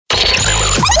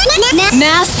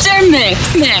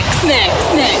MasterMix. Mix.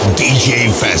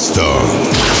 Djfesto.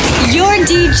 Your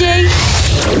DJ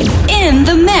in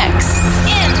the mix.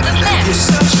 You're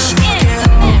such a fucking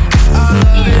hoe. I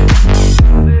love it.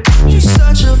 You're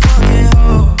such a fucking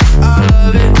hoe. I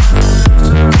love it.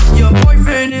 Your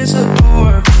boyfriend is a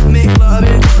dork. Make love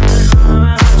it.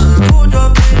 I just pulled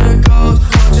up in the ghost.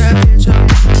 Fuck that bitch up.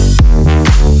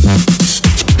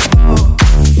 Oh.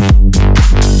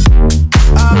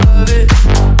 I love it.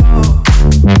 Oh.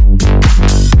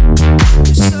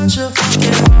 You're such a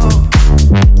fucking hoe.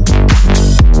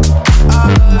 I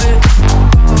love it.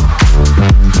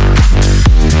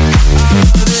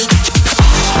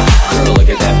 Girl, look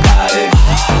at that body.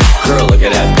 Girl, look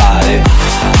at that body.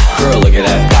 Girl, look at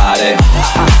that body.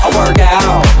 I work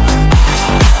out.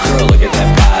 Girl, look at that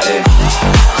body.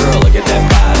 Girl, look at that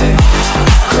body.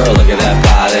 Girl, look at that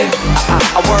body.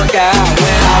 I work out.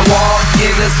 When I walk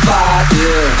in the spot,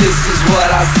 yeah, this is what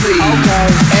I see. Okay.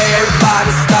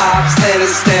 Everybody stops and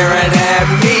is staring at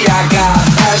me. I got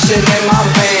passion in my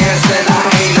pants and I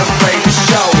ain't afraid to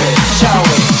show it. Show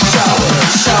it, show it,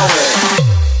 show it.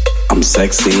 I'm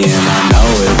sexy and I know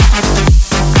it.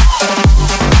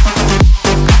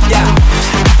 Yeah.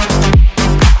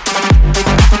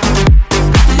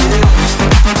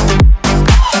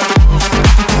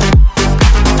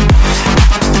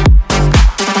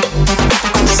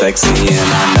 I'm sexy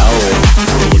and I know it.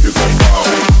 Look at that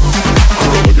body.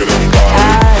 Look at that body.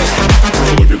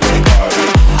 Look at that body.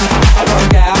 I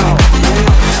work out.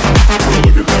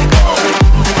 Look at that body.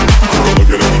 Look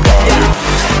at that body.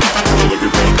 Look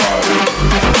at that body.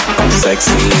 I'm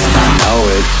sexy and I know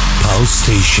it. Pulse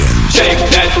Station. Shake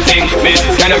that thing, miss.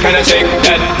 Can I shake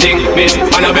that thing, miss?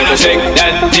 Annabella shake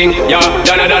that thing, yeah.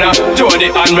 Donna,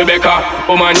 Jody and Rebecca.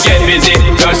 Woman, get busy.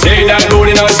 Just shake that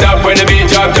booty non-stop when the beat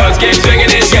drop. Just keep swinging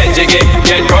it, get jiggy.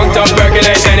 Get drunk, up,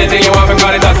 percolate anything you want.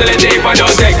 Call it oscillate deep and don't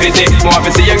take pity. More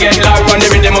to see you get locked on the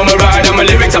rhythm of my ride. And my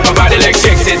lyrics up about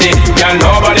electricity. Can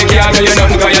nobody can tell you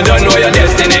nothing cause you don't know your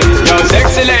destiny. Young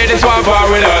sexy ladies want war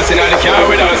with us. You know the car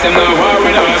with us, them not war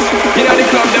with us. You know the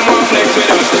club, them want flex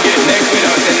with us. To get next with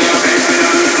us, and not vex with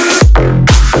us.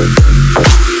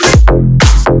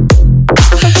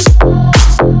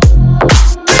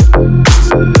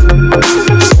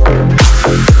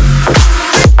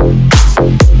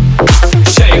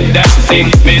 Shake that thing,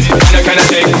 miss. Can I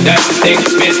shake that thing,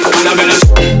 miss? Annabella.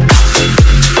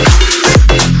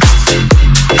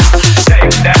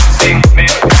 Shake that thing,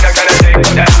 miss. Can I shake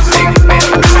that thing, miss?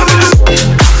 Annabella.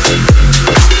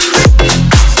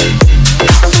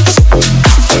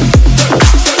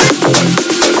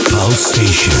 Pulse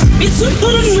Station.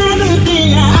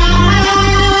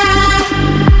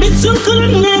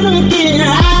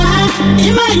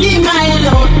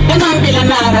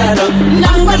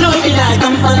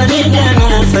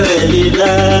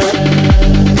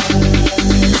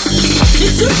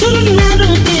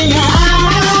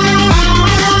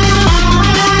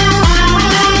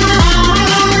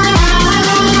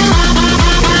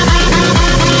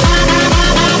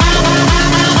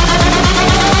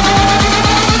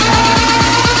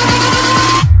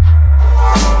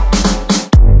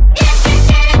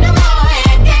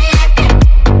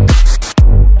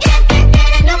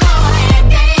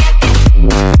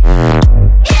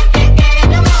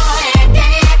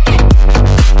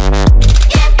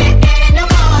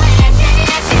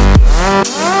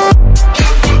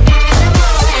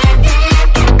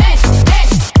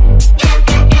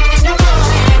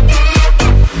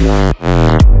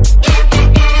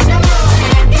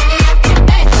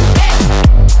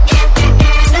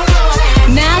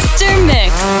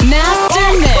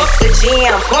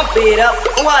 Pump it up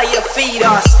while your feet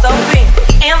are stumping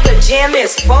and the jam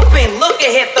is pumping. Look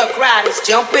ahead, the crowd is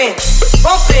jumping.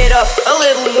 Pump it up a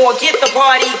little more, get the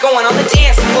party going on the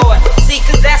dance floor. See,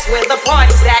 cause that's where the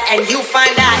party's at, and you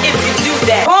find out if you do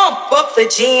that. Pump up the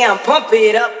jam, pump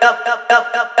it up, up, up,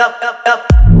 up, up, up, up, up.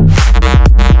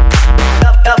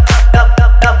 Up, up, up, up,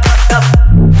 up, up, up, up.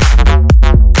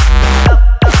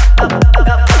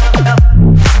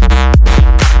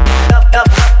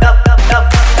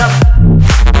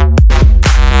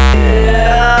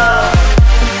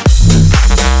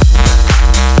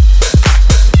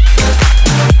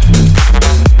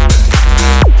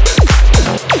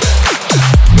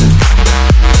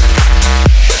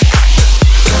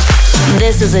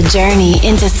 This is a journey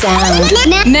into sound.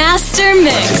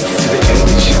 MasterMix.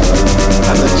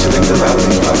 I let you think about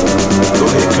me. Go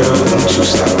ahead, girl, don't you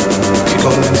stop. Keep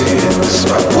going to hit the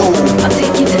spot. Whoa. I'll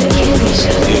take you to the candy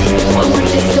shop. Yeah. One more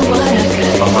taste of what I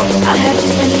got. I have to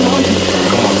spend it on this side.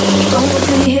 Come on. Don't wait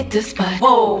till you hit the spot.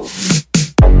 Whoa.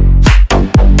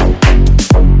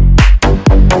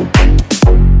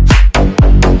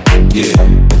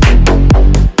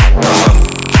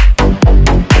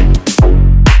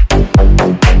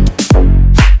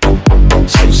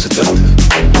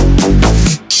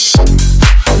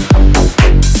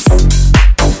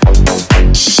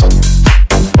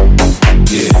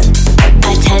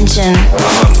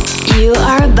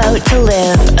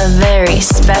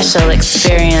 special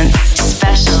experience.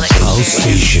 Special experience. House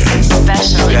Station.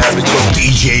 Special experience.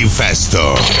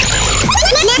 Djfesto.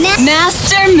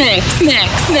 Master Mix.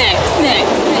 Mix. Mix. Mix.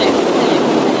 Mix.